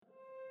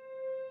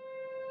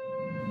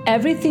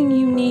Everything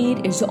you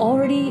need is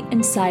already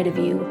inside of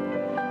you.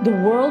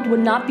 The world would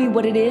not be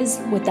what it is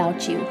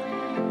without you.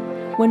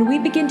 When we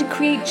begin to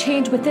create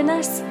change within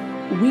us,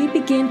 we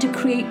begin to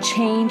create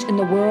change in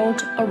the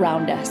world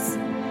around us.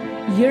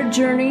 Your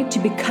journey to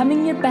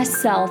becoming your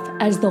best self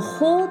as the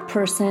whole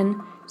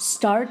person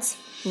starts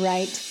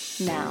right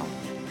now.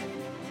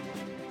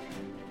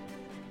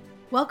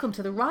 Welcome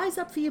to the Rise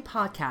Up For You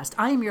podcast.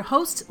 I am your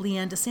host,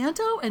 Leanne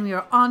DeSanto, and we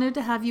are honored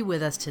to have you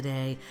with us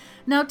today.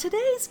 Now,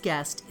 today's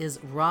guest is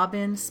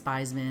Robin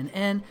Spiesman,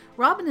 and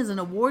Robin is an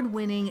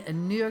award-winning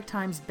New York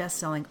Times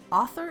bestselling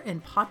author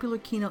and popular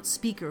keynote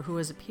speaker who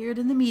has appeared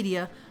in the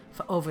media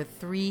for over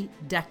 3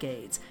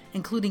 decades,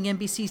 including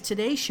NBC's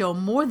Today Show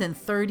more than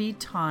 30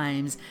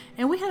 times.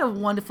 And we had a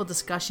wonderful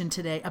discussion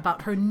today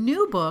about her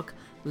new book,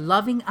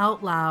 Loving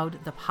Out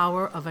Loud, The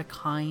Power of a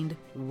Kind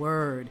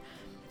Word.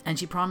 And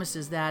she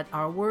promises that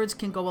our words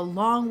can go a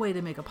long way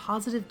to make a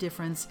positive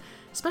difference,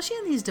 especially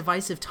in these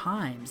divisive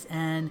times.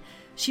 And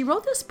she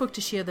wrote this book to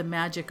share the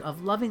magic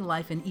of loving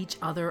life and each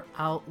other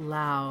out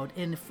loud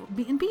and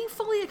being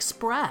fully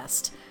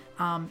expressed.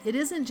 It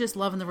isn't just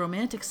love in the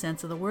romantic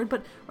sense of the word,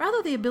 but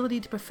rather the ability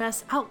to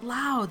profess out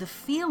loud the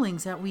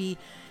feelings that we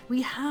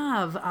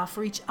have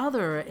for each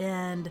other,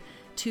 and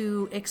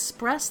to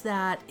express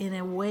that in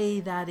a way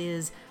that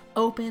is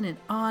open and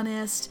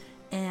honest,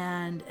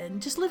 and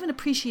just live in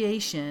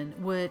appreciation,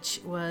 which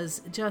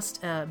was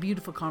just a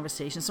beautiful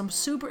conversation. So I'm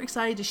super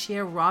excited to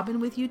share Robin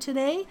with you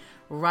today.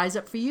 Rise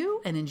up for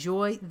you and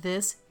enjoy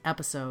this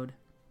episode.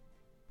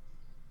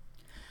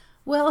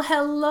 Well,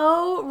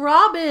 hello,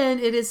 Robin.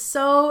 It is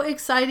so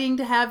exciting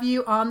to have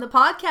you on the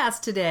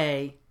podcast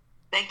today.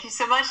 Thank you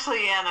so much,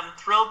 Leanne. I'm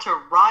thrilled to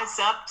rise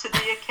up to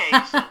the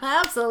occasion.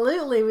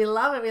 Absolutely. We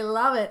love it. We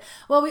love it.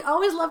 Well, we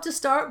always love to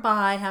start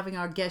by having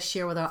our guests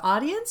share with our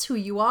audience who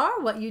you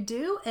are, what you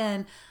do,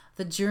 and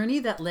the journey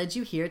that led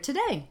you here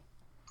today.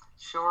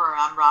 Sure.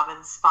 I'm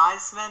Robin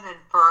Spiesman, and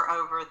for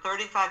over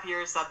 35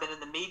 years, I've been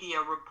in the media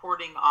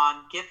reporting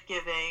on gift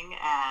giving,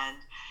 and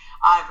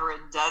I've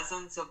written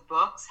dozens of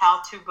books,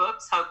 how-to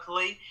books,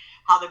 hopefully,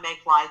 how to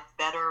make life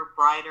better,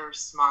 brighter,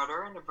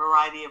 smarter in a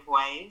variety of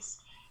ways.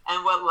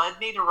 And what led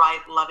me to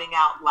write Loving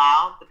Out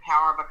Loud, The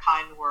Power of a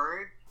Kind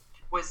Word,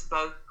 was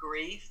both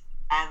grief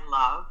and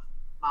love.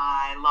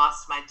 I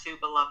lost my 2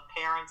 beloved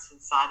parents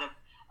inside of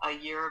a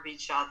year of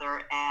each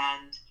other,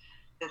 and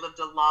they lived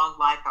a long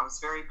life. I was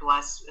very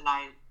blessed, and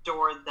I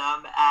adored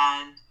them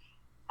and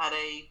had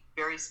a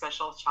very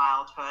special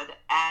childhood.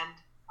 And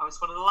I was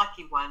one of the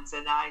lucky ones,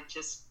 and I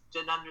just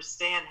didn't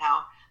understand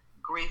how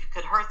grief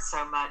could hurt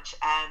so much.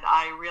 And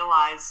I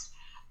realized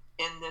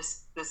in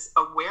this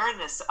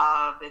awareness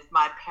of, if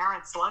my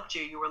parents loved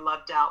you, you were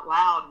loved out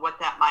loud, what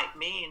that might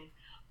mean.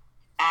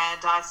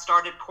 And I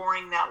started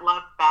pouring that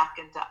love back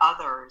into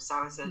others.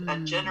 I was a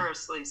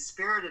generously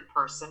spirited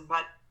person,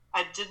 but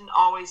I didn't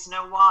always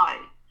know why.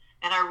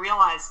 And I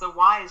realized the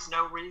why is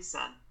no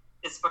reason.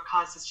 It's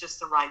because it's just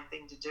the right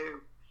thing to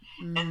do.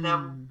 And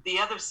the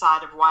other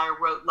side of why I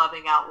wrote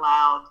Loving Out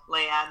Loud,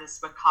 Leanne, is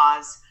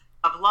because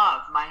of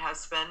love. My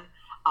husband,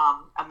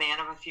 a man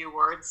of a few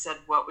words, said,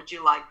 "What would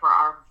you like for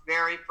our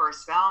very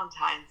first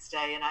Valentine's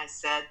Day?" And I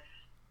said,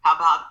 "How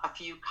about a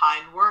few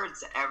kind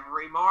words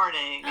every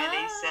morning?" And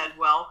he said,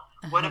 "Well,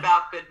 what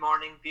about good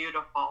morning,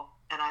 beautiful?"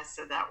 And I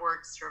said, "That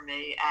works for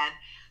me." And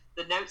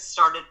the notes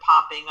started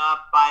popping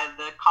up by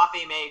the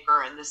coffee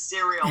maker and the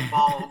cereal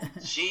bowl,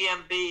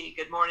 GMB,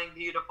 good morning,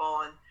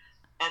 beautiful.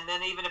 And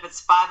then even if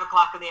it's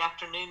 5:00 in the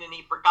afternoon and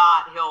he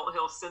forgot,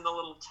 he'll send a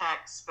little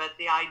text. But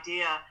the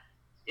idea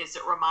is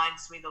it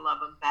reminds me to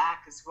love him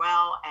back as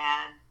well,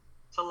 and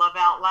to love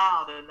out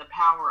loud, and the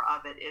power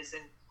of it is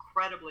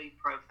incredibly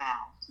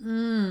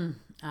profound.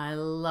 I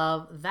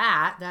love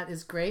that. That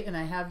is great. And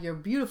I have your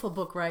beautiful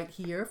book right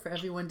here for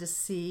everyone to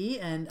see.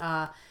 And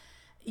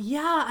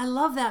yeah, I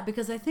love that,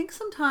 because I think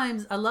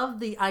sometimes I love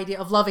the idea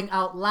of loving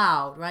out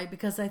loud, right?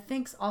 Because I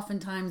think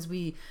oftentimes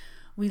we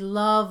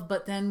love,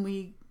 but then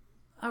we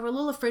are a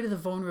little afraid of the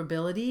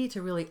vulnerability to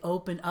really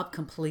open up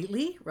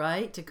completely,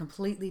 right? To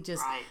completely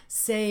just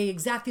say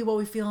exactly what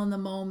we feel in the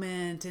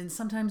moment. And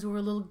sometimes we're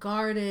a little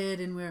guarded,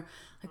 and we're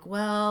like,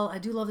 well, I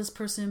do love this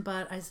person,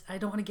 but I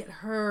don't want to get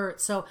hurt.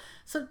 So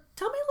tell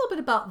me a little bit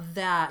about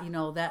that,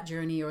 that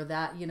journey, or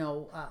that,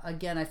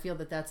 again, I feel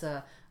that that's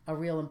a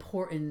real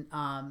important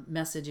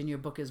message in your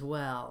book as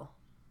well.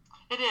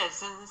 It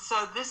is. And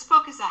so this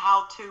book is a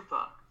how-to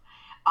book.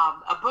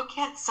 A book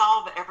can't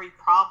solve every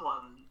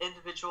problem.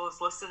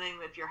 Individuals listening,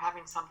 if you're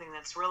having something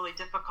that's really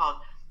difficult,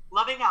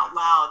 loving out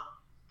loud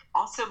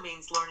also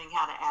means learning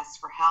how to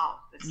ask for help.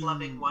 It's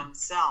loving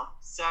oneself.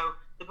 So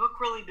the book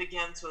really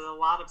begins with a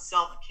lot of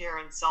self-care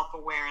and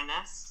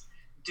self-awareness.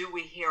 Do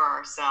we hear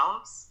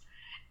ourselves?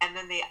 And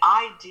then the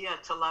idea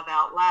to love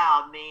out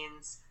loud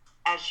means,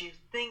 as you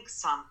think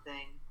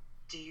something,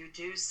 do you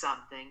do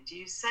something? Do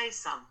you say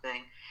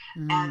something?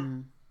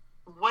 And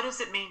what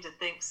does it mean to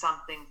think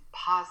something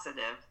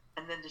positive,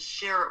 and then to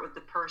share it with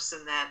the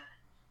person that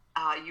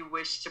you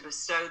wish to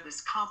bestow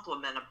this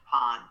compliment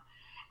upon?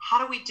 How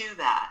do we do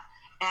that?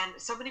 And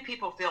so many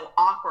people feel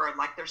awkward,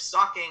 like they're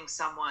stalking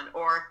someone,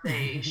 or if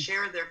they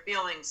share their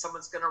feelings,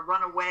 someone's going to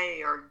run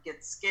away or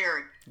get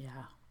scared. Yeah.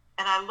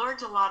 And I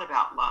learned a lot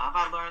about love.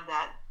 I learned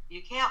that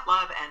you can't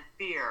love and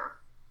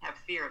have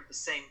fear at the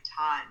same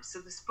time. So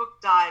this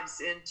book dives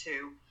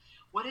into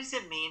what does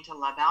it mean to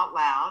love out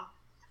loud,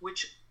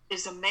 which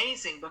is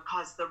amazing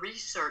because the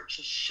research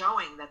is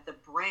showing that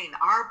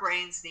our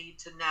brains need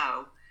to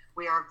know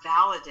we are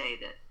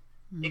validated.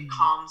 It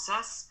calms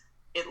us.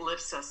 It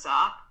lifts us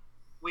up.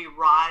 We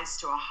rise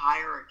to a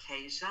higher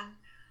occasion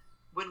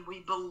when we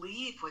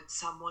believe what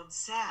someone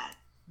said.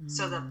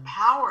 So the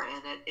power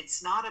in it,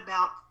 it's not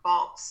about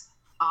false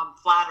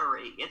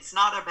flattery. It's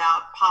not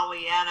about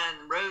Pollyanna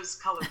and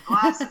rose-colored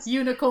glasses.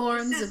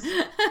 Unicorns.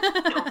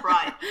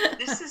 Right.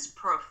 This is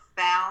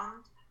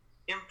profound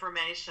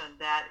information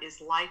that is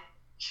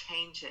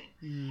life-changing.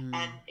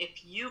 And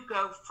if you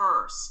go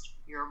first,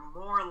 you're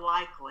more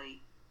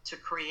likely to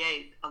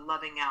create a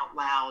loving out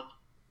loud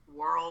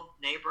world,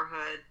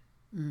 neighborhood,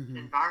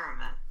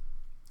 environment.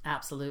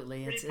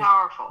 Absolutely. It's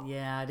powerful.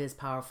 Yeah, it is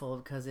powerful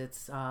because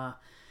it's, I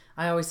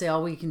always say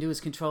all we can do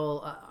is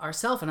control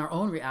ourselves and our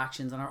own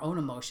reactions and our own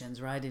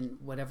emotions, right? And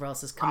whatever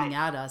else is coming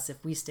at us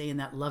if we stay in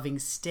that loving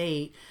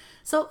state.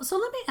 So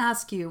let me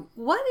ask you,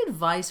 what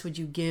advice would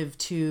you give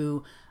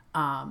to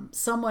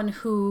someone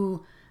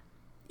who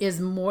is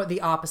more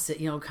the opposite,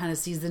 kind of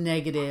sees the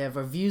negative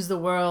or views the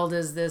world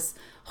as this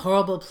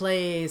horrible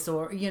place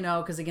or,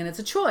 because again, it's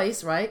a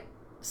choice, right?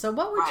 So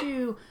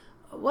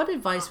what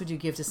advice would you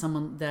give to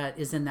someone that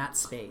is in that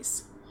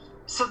space?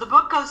 So the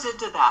book goes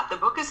into that. The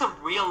book is a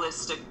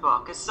realistic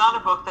book. It's not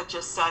a book that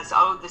just says,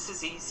 oh, this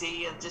is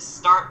easy and just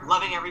start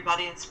loving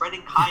everybody and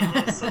spreading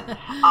kindness and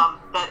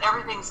that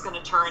everything's going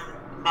to turn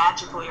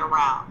magically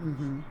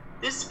around.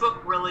 This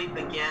book really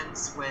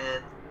begins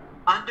with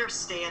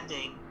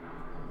understanding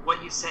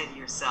what you say to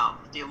yourself.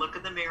 Do you look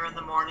in the mirror in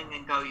the morning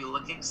and go, you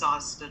look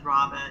exhausted,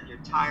 Robin, you're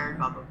tired,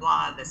 blah, blah,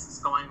 blah, this is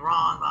going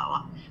wrong, blah,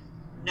 blah.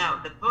 No,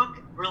 the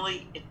book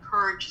really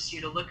encourages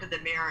you to look in the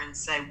mirror and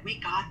say, we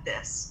got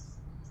this.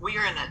 We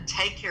are going to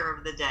take care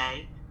of the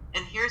day,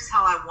 and here's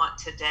how I want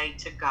today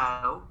to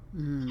go,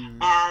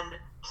 and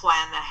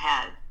plan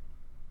ahead,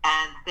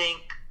 and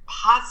think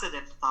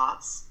positive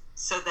thoughts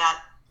so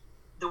that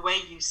the way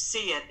you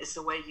see it is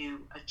the way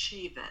you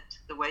achieve it.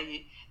 The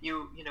way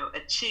you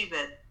achieve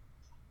it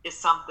is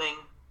something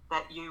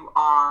that you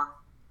are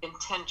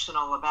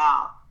intentional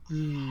about.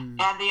 And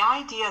the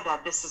idea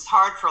that this is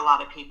hard for a lot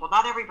of people,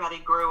 not everybody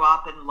grew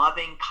up in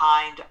loving,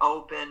 kind,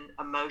 open,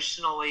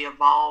 emotionally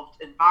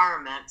evolved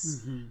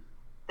environments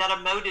that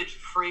emoted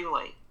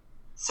freely.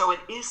 So it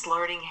is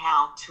learning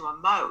how to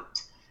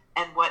emote.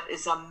 And what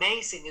is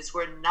amazing is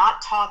we're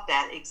not taught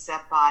that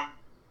except by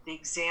the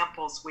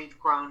examples we've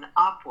grown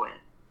up with.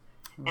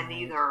 Right. And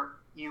either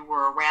you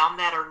were around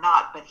that or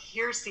not. But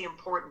here's the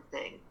important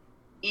thing.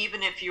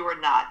 Even if you are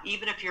not,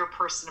 even if you're a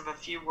person of a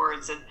few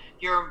words and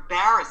you're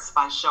embarrassed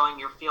by showing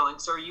your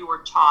feelings or you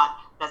were taught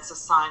that's a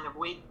sign of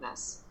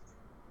weakness,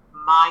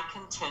 my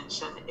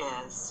contention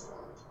is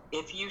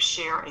if you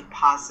share a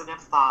positive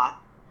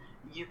thought,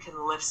 you can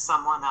lift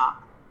someone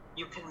up.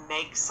 You can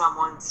make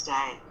someone's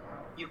day.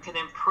 You can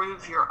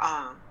improve your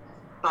own.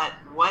 But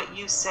what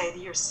you say to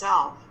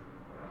yourself,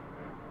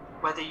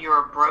 whether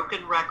you're a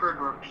broken record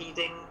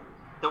repeating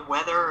the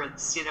weather,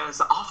 it's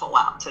awful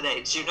out today.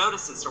 Did you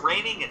notice it's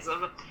raining?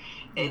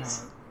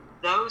 It's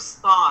those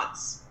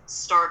thoughts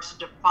start to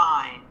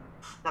define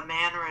the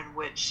manner in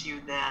which you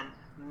then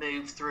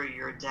move through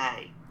your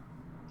day.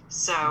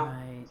 So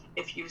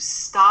if you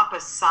stop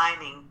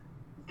assigning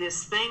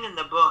this thing in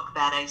the book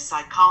that a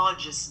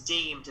psychologist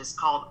deemed is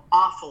called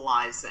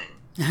awfulizing,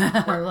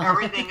 where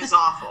everything is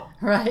awful,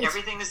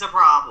 everything is a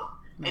problem,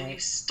 and you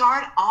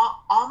start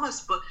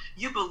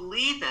you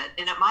believe it,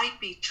 and it might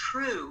be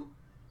true,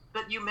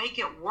 but you make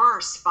it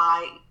worse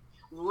by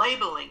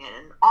labeling it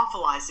and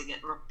awfulizing it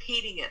and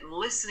repeating it and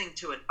listening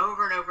to it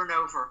over and over and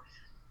over.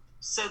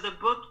 So the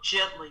book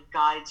gently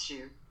guides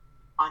you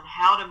on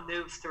how to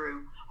move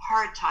through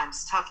hard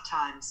times, tough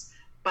times,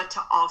 but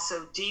to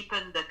also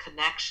deepen the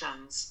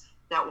connections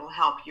that will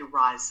help you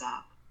rise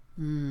up.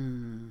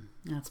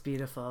 That's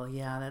beautiful.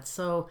 Yeah, that's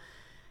so...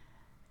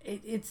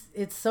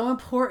 It's so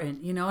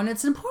important, and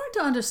it's important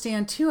to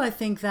understand too, I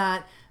think,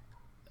 that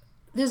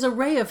there's an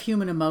array of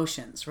human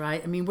emotions,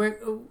 right? I mean,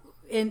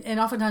 and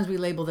oftentimes we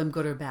label them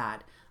good or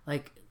bad.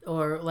 Like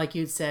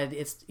you said,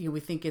 it's, we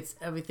think it's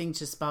everything's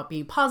just about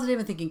being positive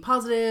and thinking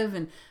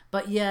positive.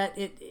 But yet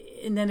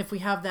and then if we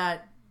have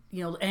that,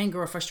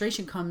 anger or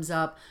frustration comes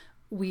up,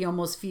 we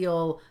almost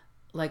feel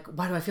like,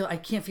 why do I feel, I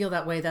can't feel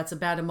that way. That's a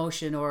bad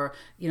emotion. Or,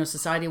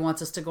 society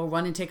wants us to go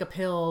run and take a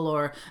pill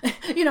or,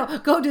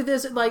 go do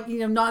this,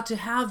 not to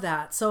have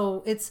that.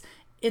 So it's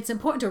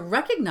important to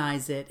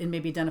recognize it and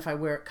maybe identify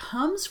where it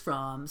comes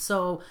from.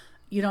 So,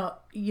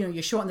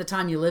 you shorten the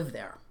time you live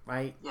there,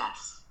 right?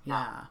 Yes.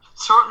 Yeah.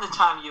 Shorten the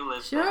time you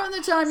live there. Shorten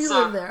the time you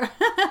live there.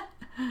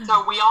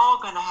 So we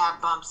all going to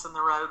have bumps in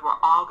the road. We're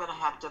all going to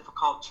have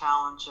difficult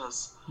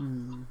challenges.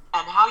 And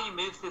how you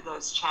move through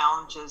those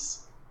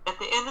challenges, at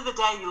the end of the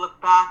day, you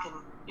look back and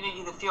You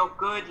either feel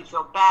good, you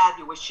feel bad,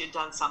 you wish you'd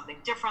done something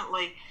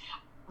differently.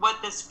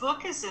 What this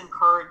book is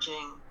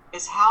encouraging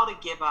is how to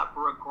give up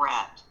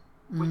regret,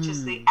 which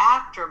is the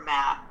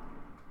aftermath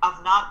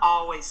of not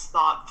always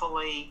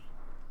thoughtfully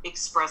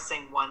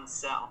expressing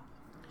oneself.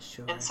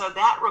 Sure. And so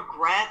that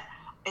regret,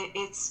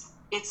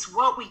 it's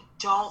what we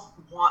don't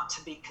want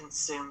to be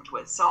consumed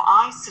with. So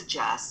I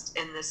suggest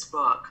in this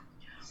book,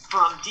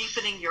 from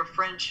deepening your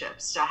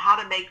friendships to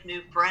how to make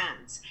new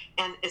friends.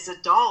 And as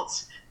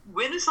adults,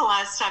 when is the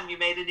last time you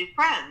made a new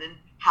friend? And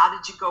how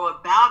did you go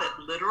about it?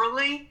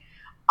 Literally,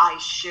 I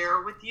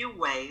share with you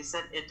ways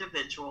that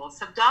individuals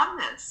have done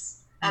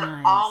this at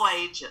all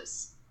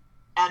ages.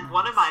 And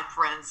one of my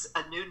friends,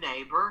 a new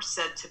neighbor,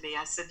 said to me,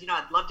 I said,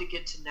 I'd love to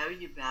get to know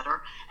you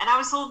better. And I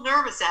was a little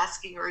nervous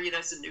asking her,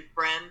 as a new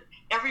friend.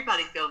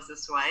 Everybody feels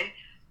this way.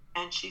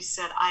 And she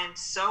said, I am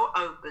so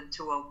open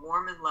to a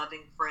warm and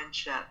loving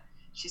friendship.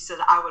 She said,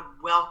 I would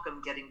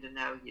welcome getting to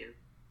know you.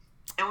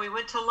 And we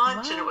went to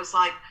lunch, and it was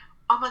like,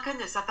 oh my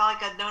goodness, I felt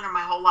like I'd known her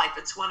my whole life.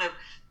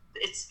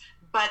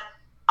 But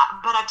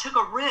I took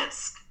a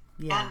risk.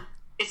 Yeah. And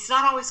it's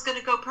not always going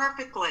to go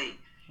perfectly.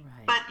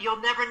 Right. But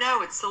you'll never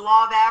know. It's the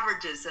law of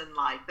averages in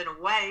life, in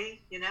a way,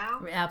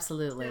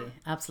 Absolutely. So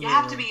Absolutely. You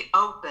have to be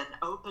open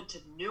to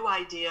new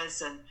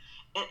ideas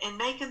and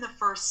making the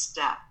first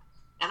step.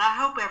 And I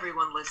hope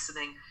everyone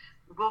listening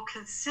will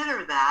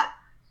consider that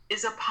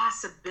as a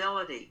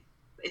possibility.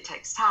 It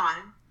takes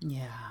time.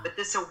 Yeah. But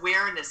this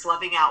awareness,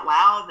 loving out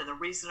loud, and the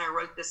reason I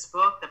wrote this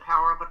book, The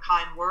Power of a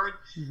Kind Word,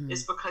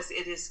 is because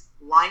it is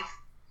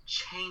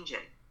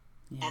life-changing.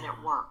 Yeah. And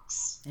it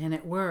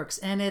works.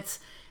 And it's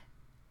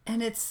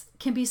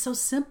can be so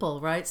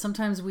simple, right?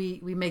 Sometimes we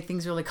make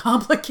things really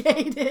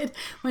complicated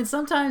when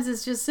sometimes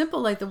it's just simple,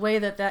 like the way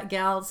that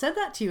gal said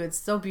that to you. It's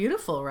so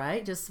beautiful,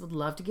 right? Just would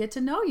love to get to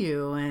know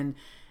you and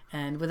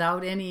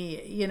without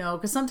any,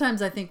 because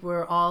sometimes I think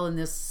we're all in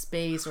this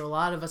space, or a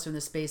lot of us are in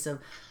this space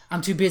of,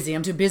 I'm too busy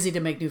to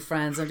make new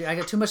friends. I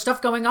got too much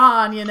stuff going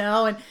on,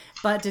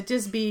 but to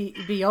just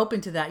be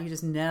open to that. You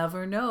just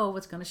never know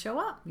what's going to show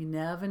up. You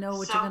never know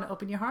what you're going to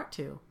open your heart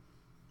to.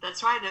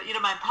 That's right.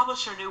 My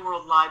publisher, New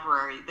World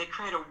Library, they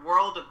create a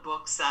world of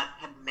books that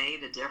have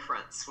made a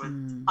difference with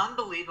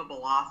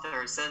unbelievable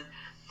authors. And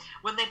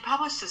when they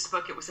published this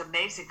book, it was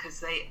amazing because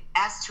they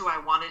asked who I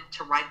wanted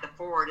to write the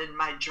foreword. And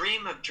my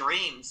dream of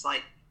dreams,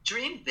 like,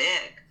 dream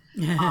big.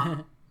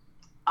 And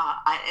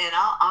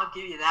I'll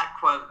give you that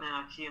quote in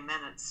a few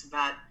minutes.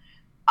 But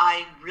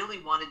I really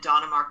wanted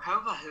Donna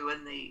Markova, who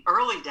in the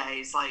early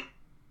days, like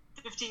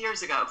 50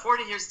 years ago,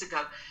 40 years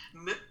ago,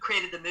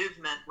 created the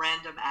movement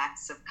Random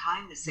Acts of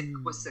Kindness. It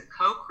was the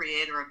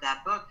co-creator of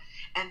that book.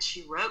 And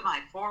she wrote my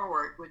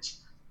foreword, which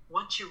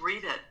once you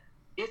read it,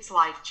 it's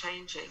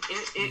life-changing.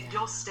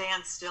 You'll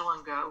stand still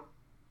and go,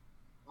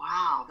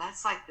 wow,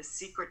 that's like the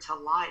secret to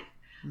life.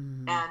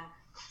 And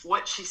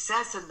what she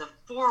says in the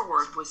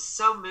foreword was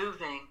so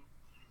moving.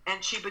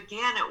 And she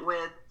began it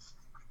with,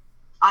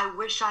 I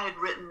wish I had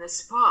written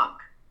this book.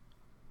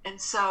 And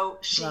so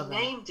she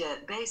named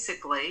it,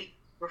 basically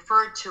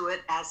referred to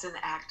it as an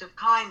act of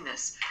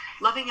kindness.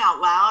 Loving out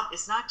loud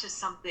is not just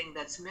something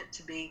that's meant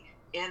to be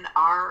in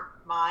our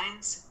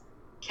minds,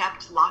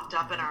 kept locked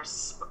up in our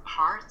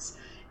hearts.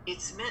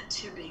 It's meant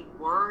to be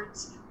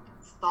words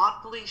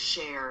thoughtfully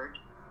shared,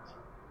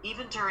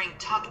 even during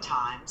tough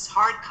times,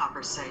 hard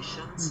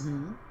conversations.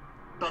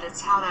 But it's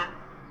how to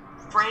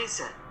phrase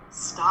it,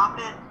 stop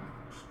it,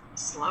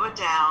 slow it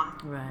down,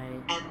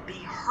 and be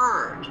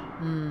heard,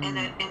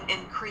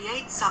 and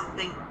create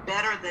something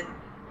better than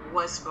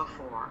was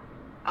before,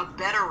 a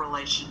better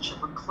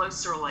relationship, a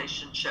closer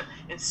relationship,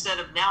 instead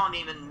of now I'm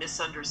even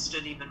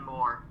misunderstood even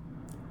more,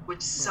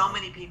 which so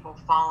many people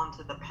fall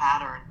into the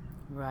pattern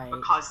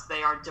because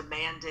they are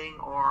demanding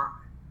or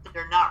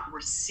they're not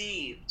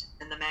received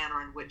in the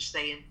manner in which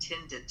they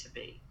intended to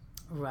be.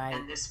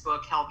 And this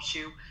book helps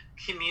you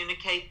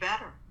communicate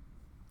better.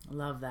 I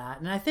love that.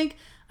 And I think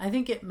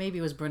it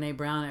maybe was Brene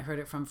Brown I heard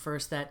it from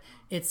first, that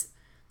it's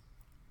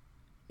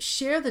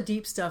share the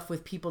deep stuff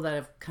with people that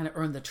have kind of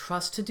earned the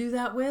trust to do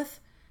that with.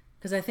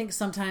 Because I think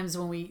sometimes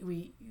when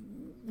we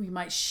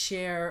might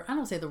share, I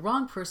don't say the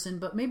wrong person,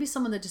 but maybe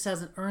someone that just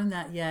hasn't earned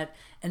that yet,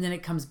 and then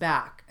it comes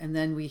back, and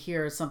then we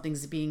hear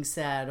something's being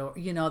said, or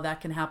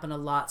that can happen a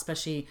lot,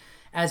 especially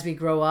as we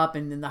grow up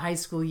and in the high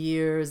school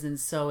years. And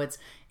so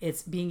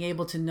it's being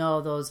able to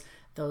know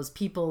those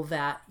people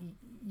that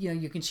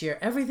you can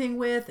share everything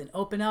with and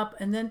open up,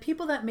 and then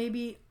people that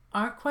maybe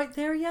aren't quite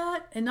there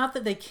yet, and not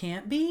that they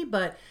can't be,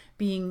 but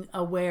being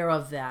aware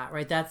of that,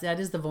 right? That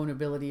is the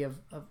vulnerability of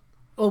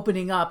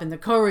opening up and the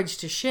courage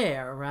to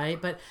share,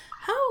 right? But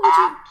how would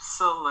you?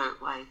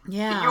 Absolutely.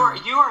 Yeah.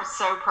 You are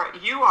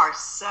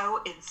so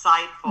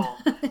insightful.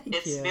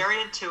 It's very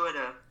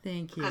intuitive.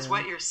 Thank you. Because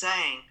what you're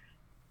saying,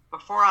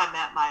 before I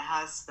met my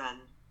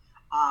husband,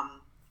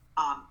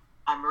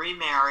 I'm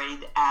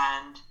remarried,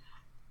 and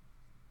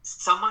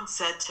someone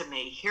said to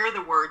me, "Here are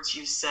the words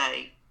you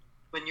say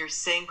when you're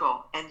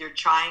single and you're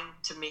trying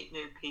to meet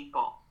new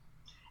people."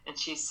 And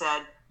she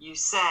said, "You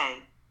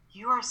say,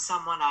 you are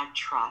someone I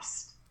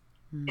trust.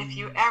 if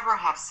you ever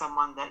have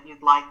someone that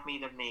you'd like me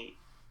to meet.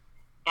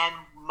 And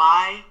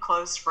my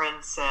close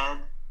friend said,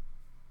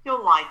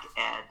 you'll like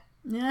Ed.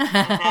 and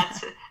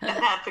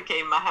that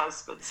became my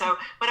husband. So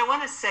what I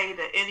want to say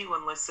to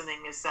anyone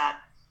listening is that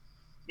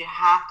you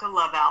have to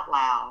love out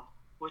loud,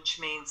 which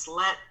means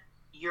let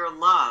your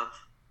love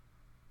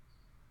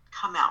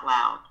come out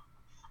loud.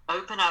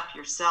 Open up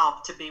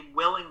yourself to be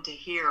willing to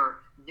hear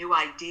new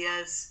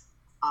ideas,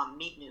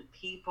 meet new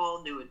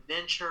people, new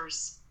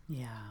adventures.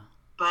 Yeah.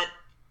 But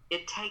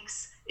it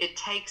takes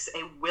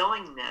a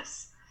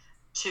willingness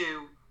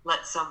to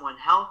let someone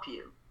help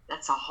you.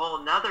 That's a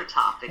whole nother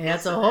topic.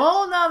 That's a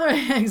whole nother,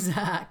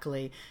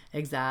 exactly.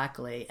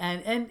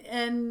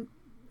 And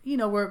you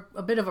know, we're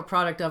a bit of a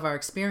product of our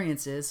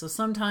experiences. So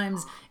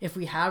sometimes if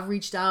we have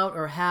reached out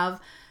or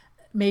have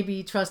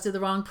maybe trusted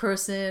the wrong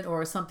person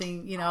or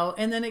something, you know,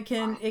 and then it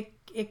can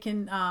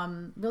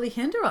really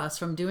hinder us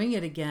from doing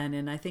it again.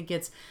 And I think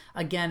it's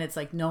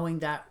like knowing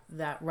that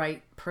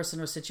right person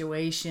or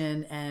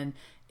situation, and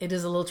it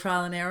is a little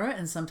trial and error,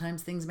 and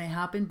sometimes things may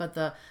happen, but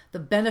the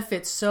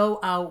benefits so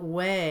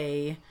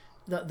outweigh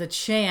the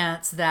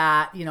chance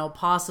that, you know,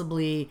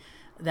 possibly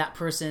that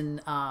person,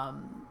 I'll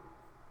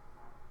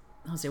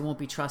say won't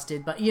be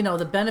trusted, but, you know,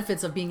 the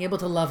benefits of being able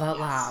to love out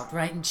loud,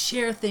 right? And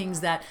share things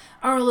that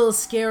are a little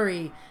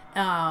scary,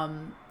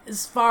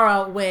 is far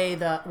outweigh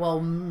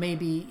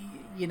maybe,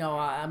 you know,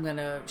 I'm going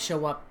to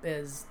show up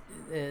as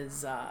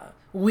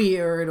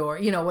weird, or,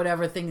 you know,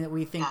 whatever thing that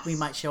we think we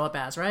might show up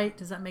as, right?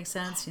 Does that make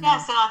sense? You know?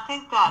 Yes, and I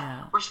think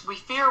that we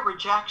fear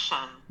rejection.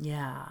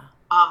 Yeah.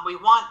 We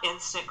want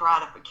instant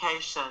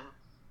gratification.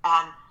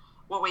 And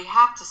what we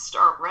have to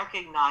start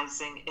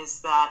recognizing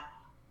is that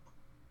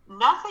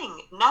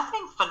nothing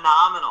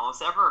phenomenal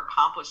is ever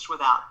accomplished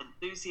without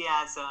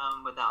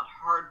enthusiasm, without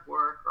hard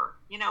work, or,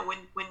 you know,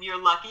 when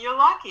you're lucky,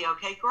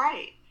 okay,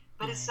 great.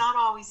 But it's not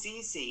always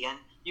easy, and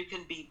you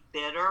can be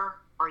bitter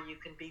or you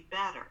can be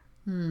better.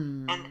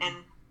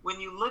 And when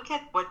you look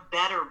at what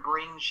better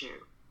brings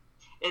you,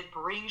 it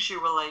brings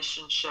you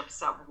relationships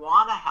that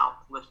want to help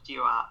lift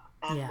you up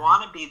and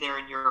want to be there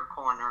in your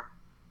corner.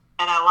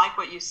 And I like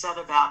what you said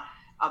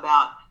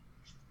about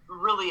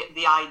really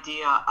the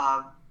idea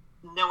of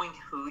knowing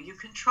who you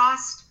can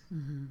trust,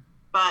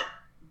 but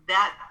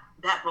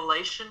that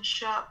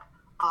relationship,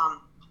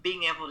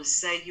 being able to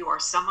say, you are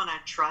someone I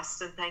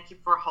trust, and thank you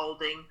for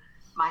holding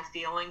my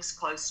feelings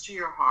close to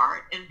your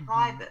heart in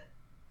private.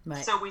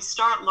 Right. So we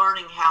start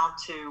learning how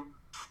to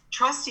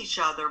trust each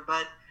other,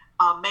 but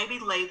maybe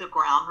lay the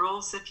ground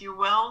rules, if you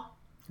will,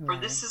 for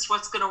this is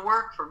what's going to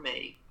work for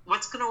me.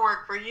 What's going to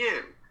work for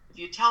you? If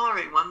you tell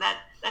everyone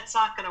that's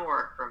not going to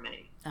work for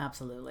me.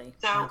 Absolutely.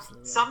 So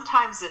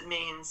sometimes it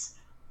means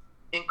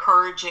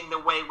encouraging the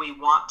way we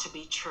want to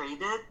be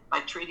treated by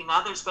treating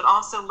others, but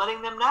also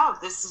letting them know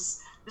this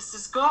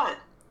is good.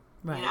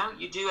 Right. You know,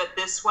 you do it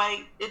this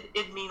way,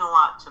 it'd mean a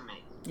lot to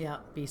me. Yeah,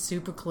 be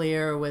super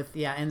clear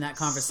in that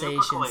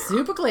conversation.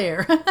 Super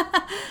clear.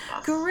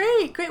 Yes.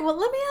 Great. Well,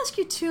 let me ask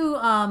you too,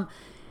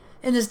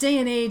 in this day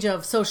and age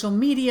of social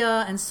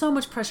media and so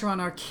much pressure on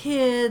our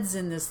kids,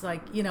 and this,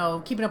 like, you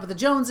know, keeping up with the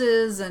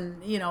Joneses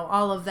and, you know,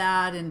 all of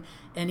that, and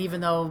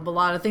even though a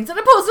lot of things that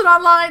are posted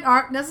online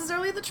aren't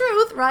necessarily the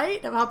truth,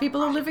 right, of how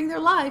people are living their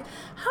life,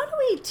 how do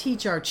we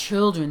teach our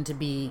children to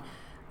be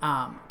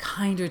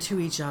kinder to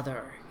each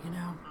other, you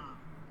know?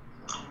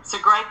 It's a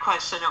great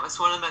question. It was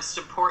one of the most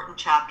important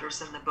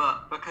chapters in the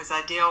book, because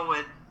I deal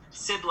with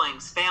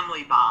siblings,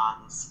 family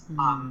bonds,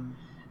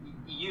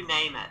 you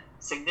name it,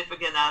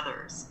 significant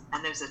others.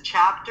 And there's a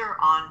chapter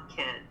on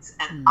kids.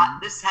 And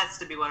this has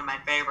to be one of my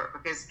favorite,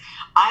 because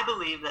I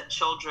believe that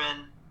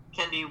children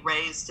can be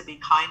raised to be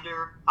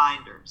kinder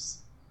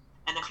finders.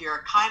 And if you're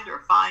a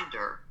kinder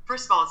finder,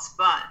 first of all, it's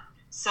fun.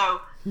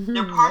 So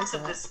there are parts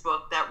of this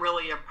book that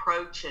really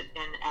approach it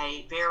in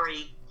a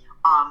very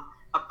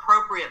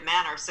appropriate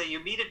manner. So you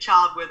meet a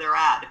child where they're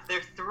at. If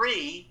they're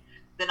 3,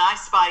 then I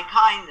spy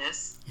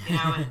kindness, you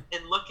know,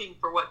 and looking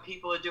for what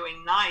people are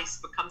doing nice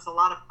becomes a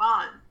lot of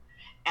fun.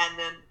 And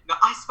then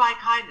I spy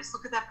kindness.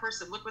 Look at that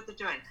person. Look what they're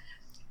doing.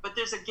 But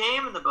there's a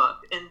game in the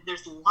book, and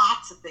there's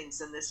lots of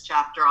things in this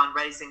chapter on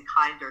raising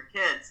kinder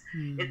kids.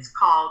 It's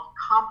called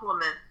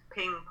compliment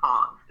ping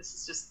pong. This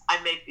is just,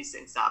 I make these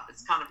things up.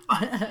 It's kind of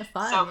fun.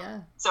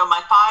 So my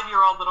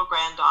 5-year-old little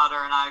granddaughter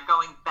and I are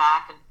going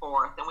back and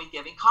forth, and we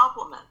giving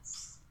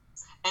compliments.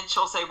 And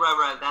she'll say,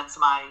 Roro, that's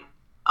my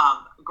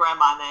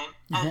grandma name.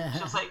 And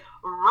she'll say,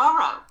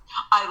 Roro,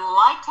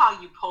 I liked how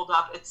you pulled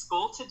up at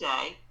school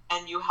today,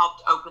 and you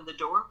helped open the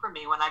door for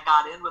me when I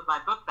got in with my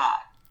book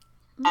bag.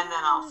 And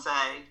then I'll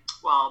say,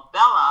 well,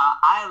 Bella,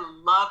 I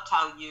loved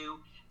how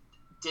you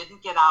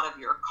didn't get out of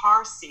your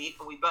car seat.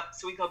 And we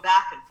go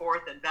back and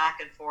forth,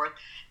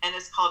 and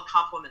it's called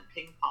compliment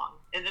ping pong.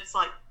 And it's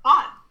like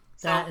fun.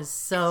 That is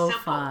so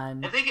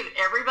fun. I think if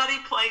everybody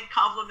played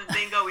compliment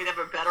bingo, we'd have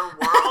a better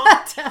world.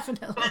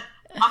 Definitely. But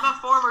I'm a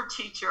former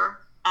teacher,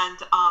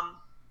 and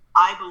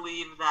I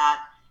believe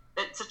that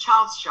it's a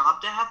child's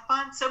job to have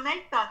fun. So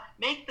make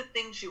the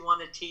things you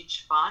want to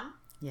teach fun.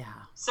 Yeah.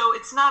 So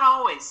it's not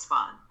always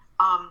fun.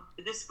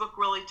 this book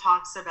really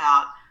talks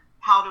about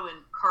how to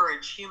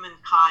encourage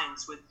humankind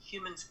with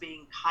humans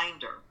being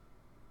kinder,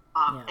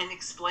 and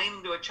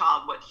explaining to a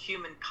child what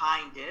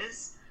humankind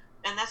is.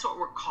 And that's what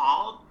we're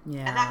called.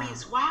 Yeah. And that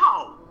means,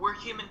 wow, we're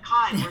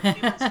humankind. We're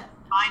humans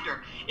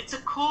kinder. It's a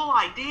cool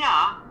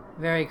idea.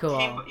 Very cool.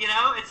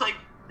 It's like,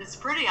 it's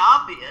pretty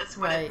obvious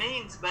what Right. it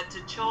means. But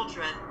to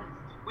children,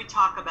 we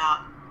talk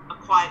about a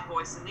quiet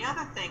voice. And the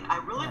other thing I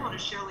really want to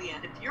share,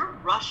 Leanne, if you're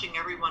rushing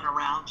everyone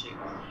around you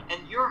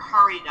and you're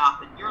hurried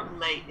up and you're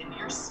late and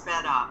you're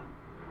sped up,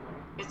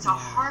 it's a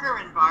harder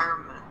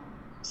environment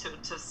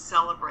to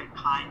celebrate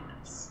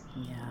kindness.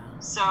 Yeah.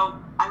 So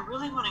I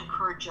really want to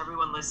encourage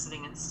everyone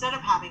listening, instead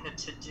of having a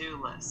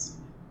to-do list,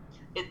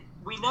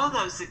 we know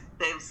those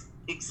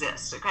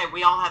exist. Okay,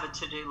 we all have a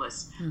to-do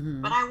list.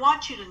 Mm-hmm. But I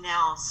want you to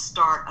now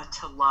start a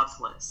to-love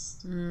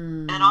list.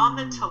 And on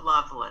the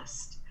to-love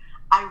list,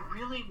 I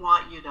really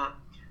want you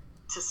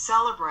to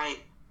celebrate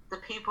the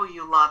people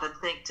you love and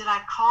think, did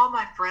I call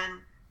my friend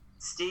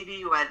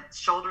Stevie who had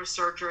shoulder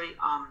surgery?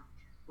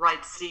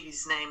 Write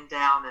Stevie's name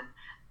down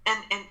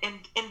and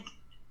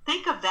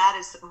think of that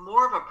as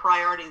more of a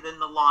priority than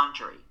the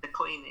laundry, the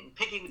cleaning,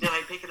 did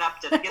I pick it up?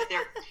 Did I get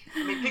there?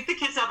 I mean, pick the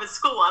kids up at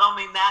school. I don't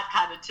mean that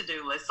kind of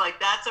to-do list. Like,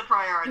 that's a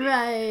priority.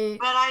 Right.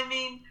 But I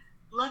mean,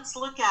 let's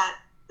look at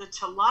the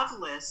to-love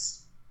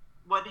list.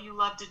 What do you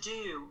love to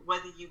do?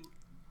 Whether you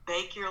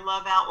bake your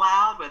love out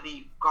loud, whether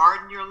you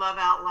garden your love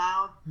out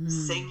loud,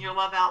 sing your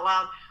love out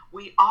loud.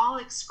 We all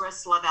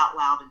express love out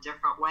loud in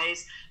different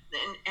ways,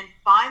 and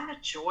find the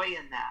joy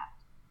in that.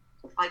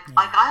 Like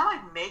I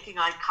like making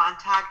eye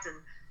contact and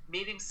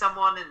meeting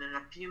someone, and in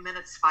a few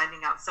minutes finding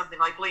out something.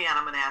 Like, Leanne,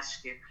 I'm going to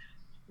ask you,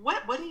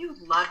 what do you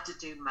love to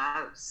do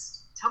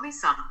most? Tell me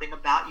something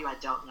about you I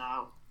don't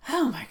know.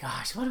 Oh my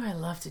gosh, what do I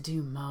love to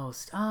do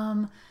most?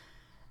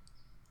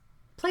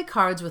 Play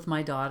cards with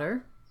my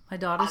daughter. My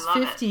daughter's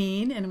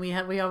 15, and we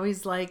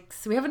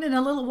haven't in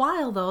a little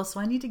while though, so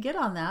I need to get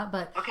on that.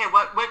 But okay,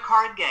 what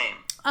card game?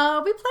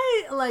 We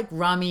play like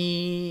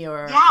Rummy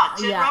or Rummy.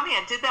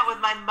 I did that with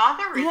my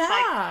mother. It's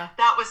like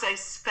that was a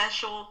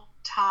special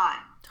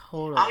time.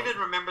 Totally. I even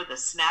remember the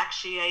snack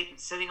she ate and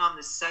sitting on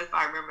the sofa.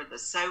 I remember the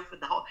sofa,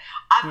 the whole.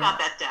 I've got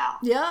that down.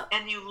 Yeah.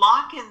 And you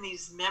lock in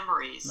these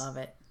memories. Love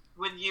it.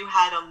 When you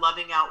had a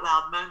loving out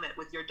loud moment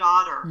with your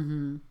daughter,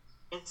 mm-hmm.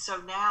 and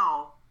so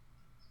now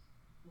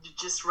you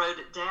just wrote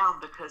it down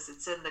because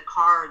it's in the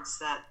cards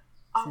that.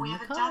 We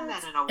haven't done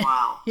that in a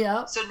while.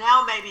 Yeah. So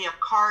now maybe a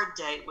card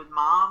date with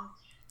mom,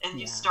 and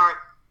you start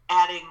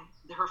adding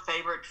her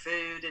favorite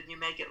food, and you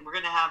make it. We're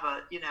going to have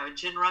a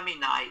gin rummy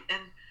night,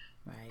 and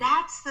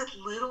that's the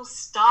little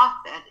stuff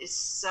that is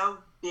so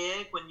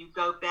big when you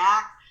go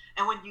back,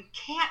 and when you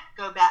can't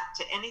go back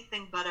to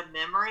anything but a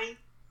memory.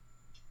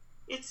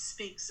 It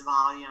speaks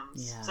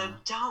volumes. Yeah. So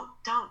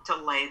don't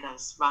delay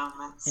those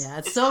moments. Yeah,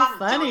 it's so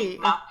funny.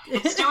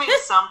 It's doing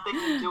something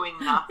and doing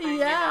nothing.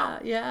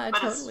 Yeah, but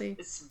totally.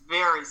 It's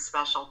very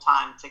special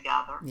time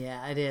together.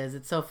 Yeah, it is.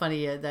 It's so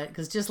funny that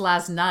because just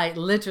last night,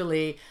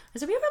 literally, I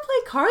said we haven't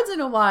played cards in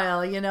a while.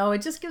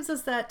 It just gives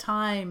us that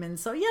time, and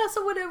so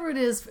so whatever it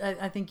is,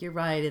 I think you're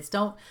right. It's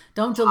don't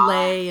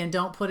delay and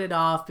don't put it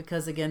off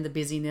because again, the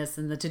busyness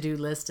and the to-do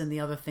list and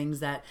the other things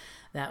that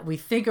we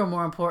think are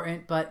more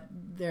important, but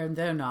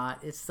they're not.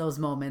 It's those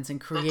moments and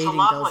creating those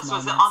moments.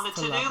 Was on the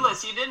to-do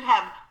list. You didn't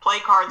have play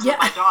cards with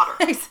my daughter.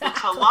 Exactly. The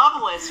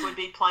to-love list would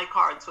be play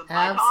cards with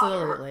my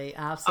daughter.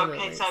 Absolutely.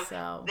 Okay,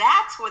 so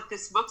that's what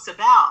this book's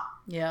about.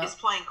 Yeah, is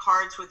playing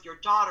cards with your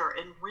daughter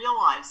and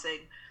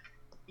realizing,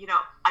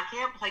 I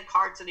can't play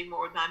cards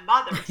anymore with my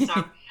mother, so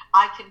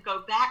I can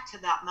go back to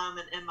that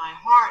moment in my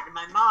heart and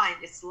my mind.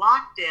 It's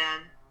locked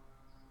in.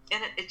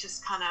 And it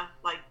just kind of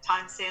like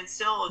time stands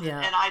still,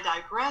 and I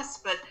digress.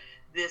 But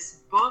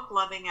this book,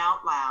 Loving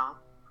Out Loud,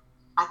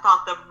 I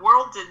thought the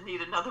world didn't need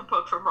another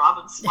book from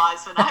Robin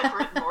Spiesman. I've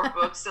written more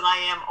books than I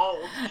am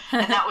old,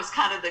 and that was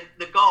kind of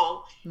the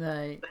goal.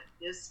 Right. But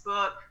this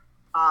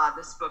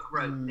book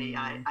wrote me.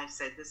 I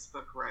said this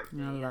book wrote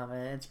me. I love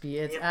it.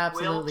 It's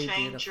absolutely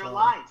beautiful. It will change your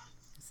life.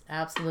 It's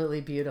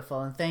absolutely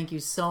beautiful, and thank you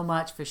so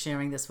much for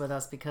sharing this with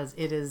us because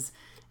it is.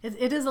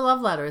 It is a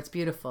love letter. It's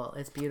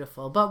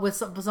beautiful. But with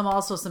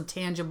some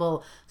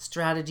tangible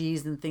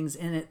strategies and things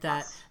in it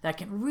that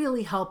can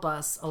really help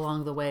us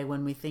along the way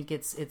when we think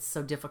it's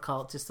so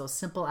difficult. Just those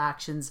simple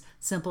actions,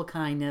 simple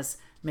kindness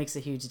makes a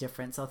huge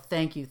difference. So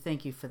thank you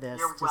for this.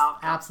 You're welcome.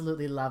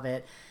 Absolutely love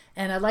it.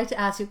 And I'd like to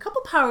ask you a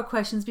couple power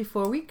questions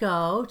before we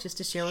go, just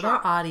to share with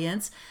our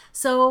audience.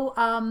 So,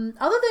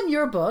 other than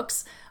your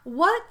books,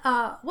 what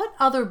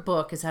other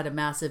book has had a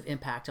massive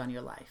impact on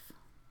your life?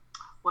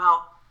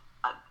 Well,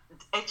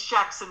 H.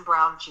 Jackson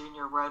Brown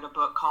Jr. wrote a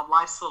book called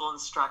Life's Little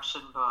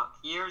Instruction Book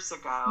years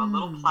ago, a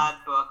little plaid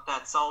book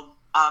that sold.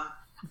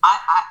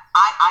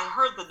 I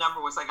heard the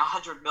number was like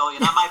 100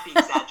 million. I might be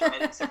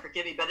exaggerating, so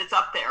forgive me, but it's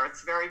up there.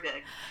 It's very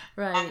big.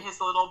 Right. And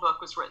his little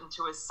book was written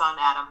to his son,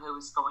 Adam, who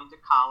was going to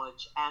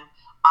college. And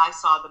I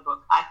saw the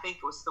book, I think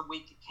it was the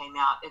week it came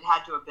out. It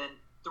had to have been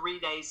 3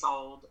 days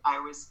old. I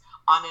was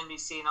on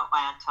NBC in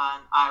Atlanta,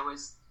 and I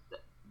was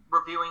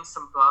reviewing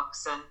some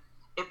books, and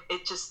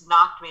it just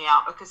knocked me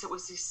out because it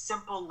was these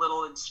simple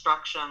little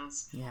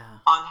instructions Yeah.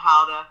 on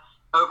how to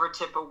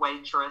overtip a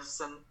waitress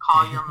and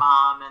call your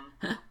mom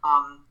and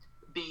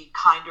be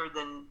kinder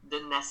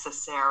than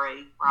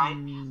necessary, right?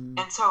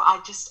 And so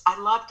I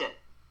loved it.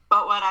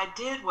 But what I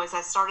did was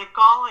I started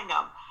calling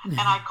him, and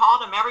I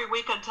called him every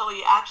week until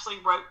he actually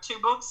wrote 2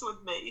 books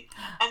with me.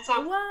 And so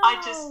Wow.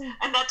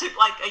 and that took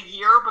like a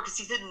year because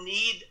he didn't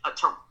need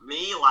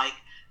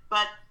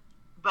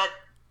but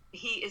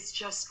he is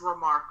just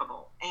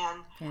remarkable.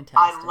 And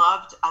Fantastic.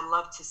 I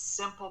loved his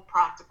simple,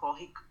 practical,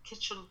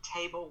 kitchen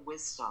table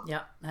wisdom.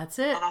 Yep, that's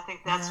it. And I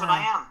think that's what I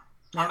am.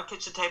 I'm Yep. a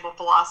kitchen table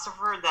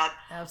philosopher that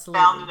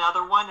Absolutely. found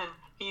another one, and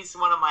he's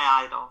one of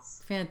my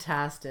idols.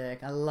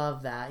 Fantastic. I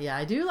love that. Yeah,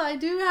 I do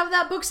have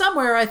that book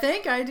somewhere, I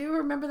think. I do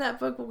remember that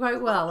book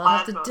quite well.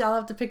 I'll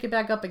have to pick it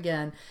back up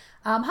again.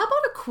 How about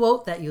a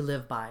quote that you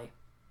live by?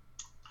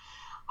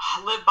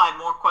 I live by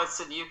more quotes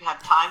than you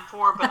have time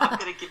for, but I'm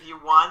going to give you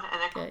one,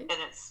 and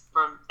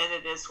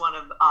it is one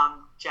of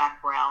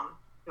Jack Brown,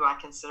 who I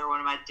consider one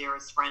of my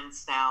dearest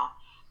friends now,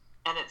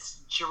 and it's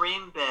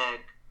 "Dream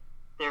big.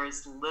 There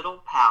is little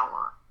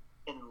power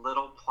in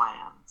little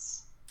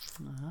plans."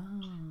 Oh,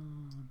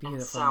 beautiful.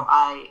 And so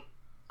I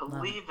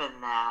believe in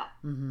that.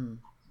 Mm-hmm.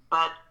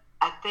 But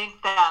I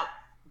think that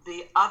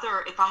the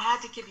other, if I had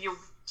to give you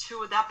 2,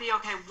 would that be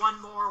okay? One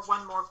more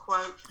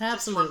quote.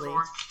 Absolutely. Just one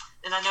more.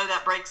 And I know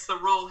that breaks the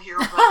rule here,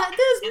 but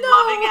There's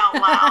Loving Out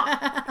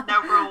Loud,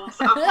 no rules.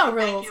 Okay, No thank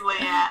rules. you,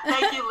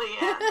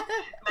 Leanne.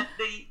 But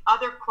the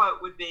other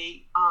quote would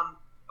be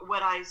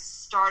what I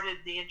started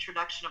the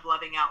introduction of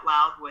Loving Out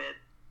Loud with,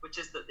 which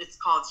is it's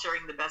called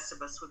 "Sharing the Best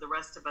of Us with the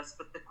Rest of Us."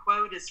 But the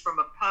quote is from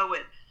a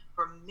poet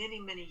from many,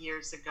 many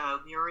years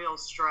ago, Muriel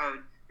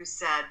Strode, who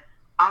said,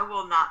 "I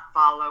will not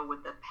follow where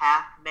the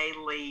path may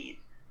lead,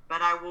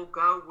 but I will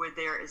go where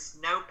there is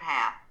no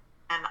path,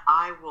 and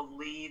I will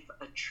leave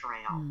a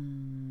trail."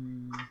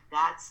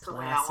 That's the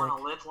way I want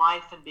to live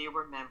life and be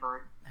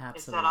remembered. Absolutely.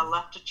 Is that I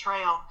left a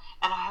trail,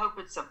 and I hope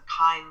it's of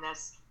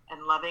kindness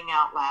and loving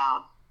out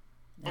loud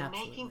and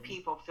making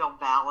people feel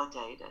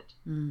validated.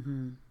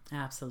 Mm-hmm.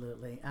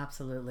 Absolutely.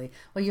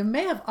 Well, you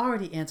may have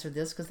already answered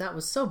this because that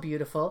was so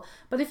beautiful,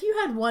 but if you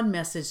had one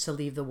message to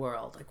leave the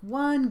world, like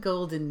one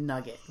golden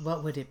nugget,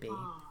 what would it be?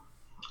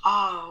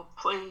 Oh,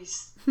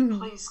 please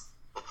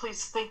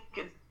think,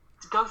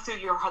 go through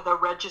the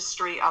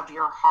registry of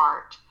your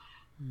heart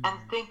and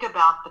think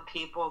about the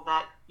people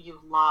that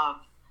you love,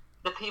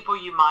 the people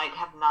you might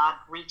have not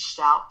reached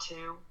out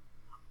to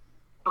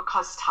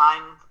because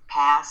time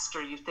passed,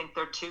 or you think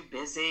they're too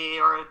busy,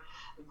 or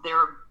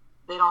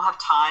they don't have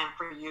time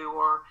for you,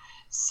 or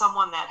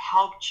someone that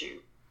helped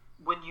you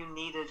when you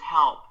needed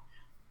help,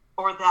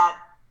 or that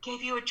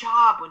gave you a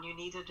job when you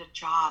needed a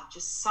job,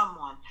 just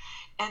someone,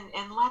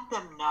 and let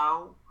them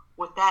know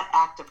what that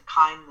act of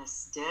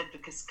kindness did,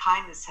 because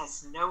kindness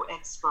has no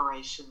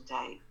expiration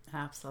date.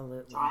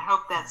 Absolutely. So I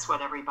hope that's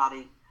what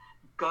everybody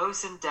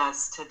goes and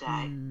does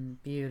today.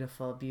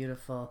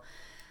 Beautiful.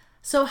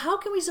 So how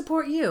can we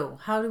support you?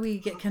 How do we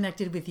get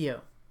connected with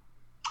you?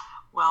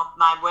 Well,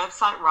 my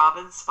website,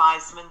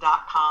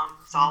 robinspiesman.com,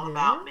 is all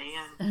about me.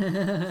 And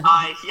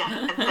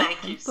and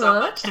thank you so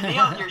much. To be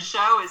on your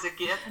show is a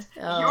gift.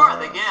 You're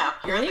the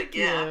gift. You're the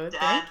gift.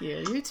 Thank you.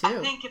 You too. I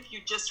think if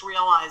you just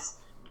realize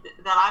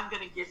that I'm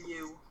going to give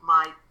you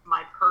my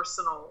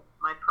personal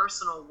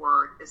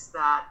word is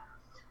that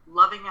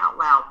Loving Out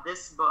Loud,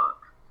 this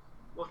book,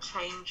 will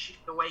change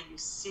the way you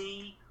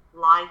see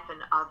life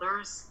and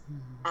others,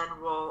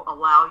 and will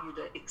allow you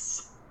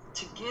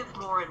to give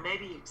more and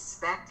maybe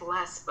expect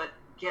less, but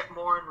get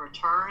more in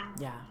return.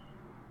 Yeah.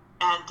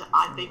 And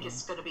I think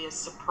it's going to be a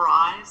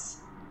surprise.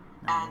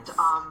 Nice.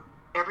 And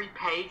every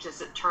page, as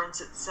it turns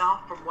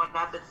itself, from what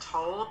I've been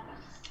told,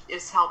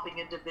 is helping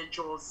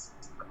individuals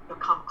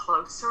become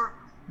closer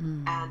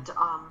and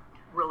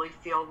really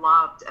feel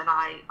loved. And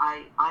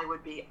I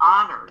would be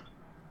honored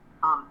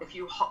if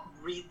you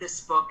read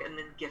this book and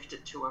then gift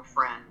it to a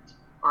friend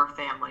or a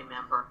family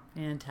member.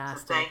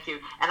 Fantastic. So thank you.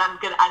 And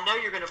I know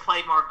you're going to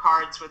play more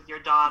cards with your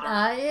daughter.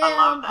 I am. I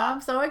love that.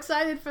 I'm so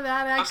excited for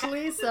that,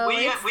 actually. Okay. So we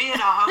hit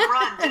a home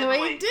run, didn't we?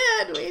 We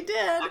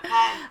did.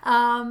 Okay.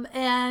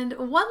 And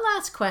one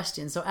last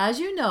question. So as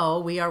you know,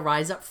 we are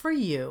Rise Up For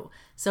You.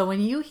 So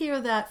when you hear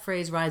that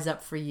phrase, Rise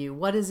Up For You,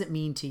 what does it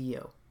mean to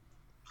you?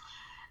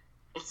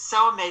 It's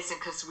so amazing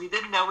because we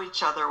didn't know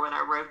each other when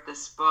I wrote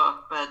this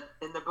book. But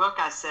in the book,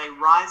 I say,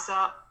 rise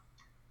up,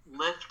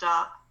 lift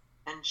up,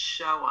 and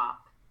show up.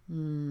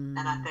 And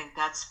I think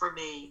that's for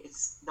me.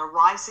 It's the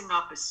rising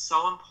up is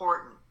so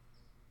important.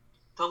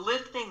 The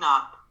lifting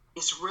up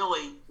is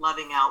really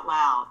loving out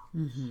loud.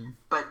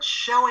 But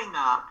showing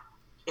up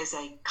is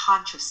a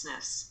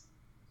consciousness.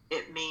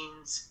 It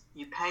means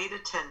you paid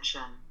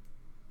attention,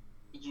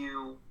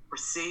 you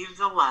received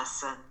the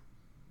lesson,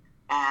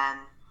 and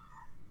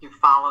you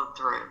followed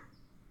through.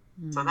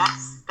 So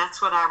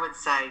that's what I would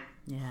say.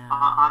 Yeah.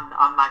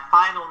 On my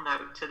final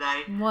note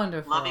today.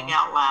 Wonderful. Loving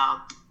out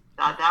loud.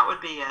 That would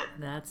be it.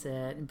 That's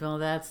it. Bill,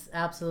 that's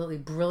absolutely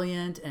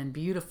brilliant and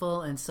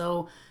beautiful and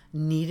so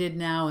needed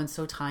now and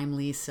so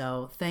timely.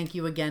 So thank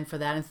you again for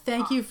that. And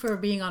thank you for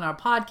being on our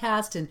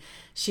podcast and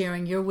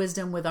sharing your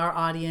wisdom with our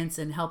audience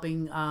and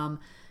helping,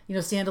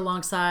 stand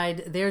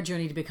alongside their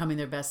journey to becoming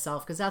their best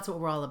self, because that's what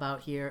we're all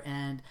about here.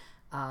 And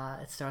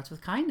it starts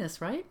with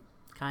kindness, right?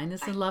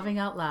 Kindness and loving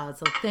out loud.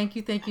 So thank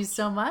you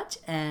so much,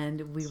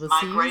 and we will see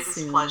you soon. My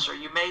greatest pleasure.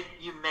 You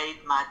made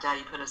my day.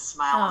 You put a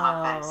smile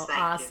on my face.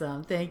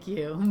 Awesome. Thank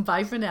you.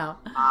 Bye for now.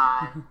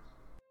 Bye.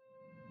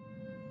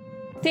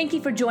 Thank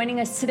you for joining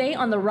us today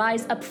on the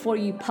Rise Up For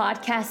You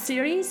podcast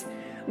series.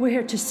 We're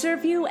here to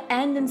serve you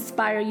and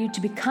inspire you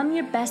to become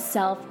your best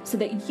self so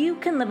that you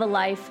can live a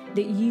life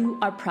that you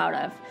are proud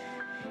of.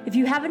 If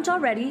you haven't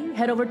already,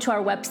 head over to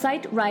our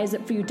website,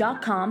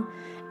 riseupforyou.com,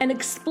 and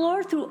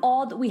explore through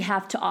all that we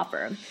have to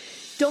offer.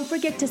 Don't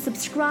forget to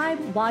subscribe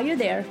while you're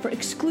there for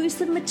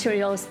exclusive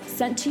materials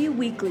sent to you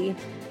weekly,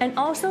 and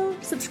also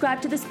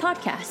subscribe to this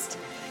podcast.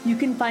 You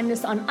can find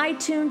us on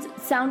iTunes,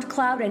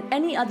 SoundCloud, and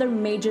any other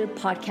major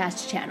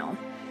podcast channel.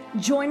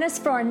 Join us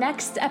for our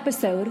next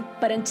episode,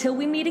 but until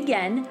we meet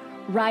again,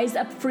 rise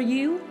up for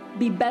you,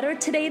 be better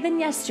today than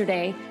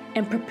yesterday,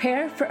 and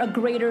prepare for a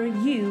greater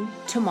you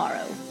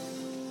tomorrow.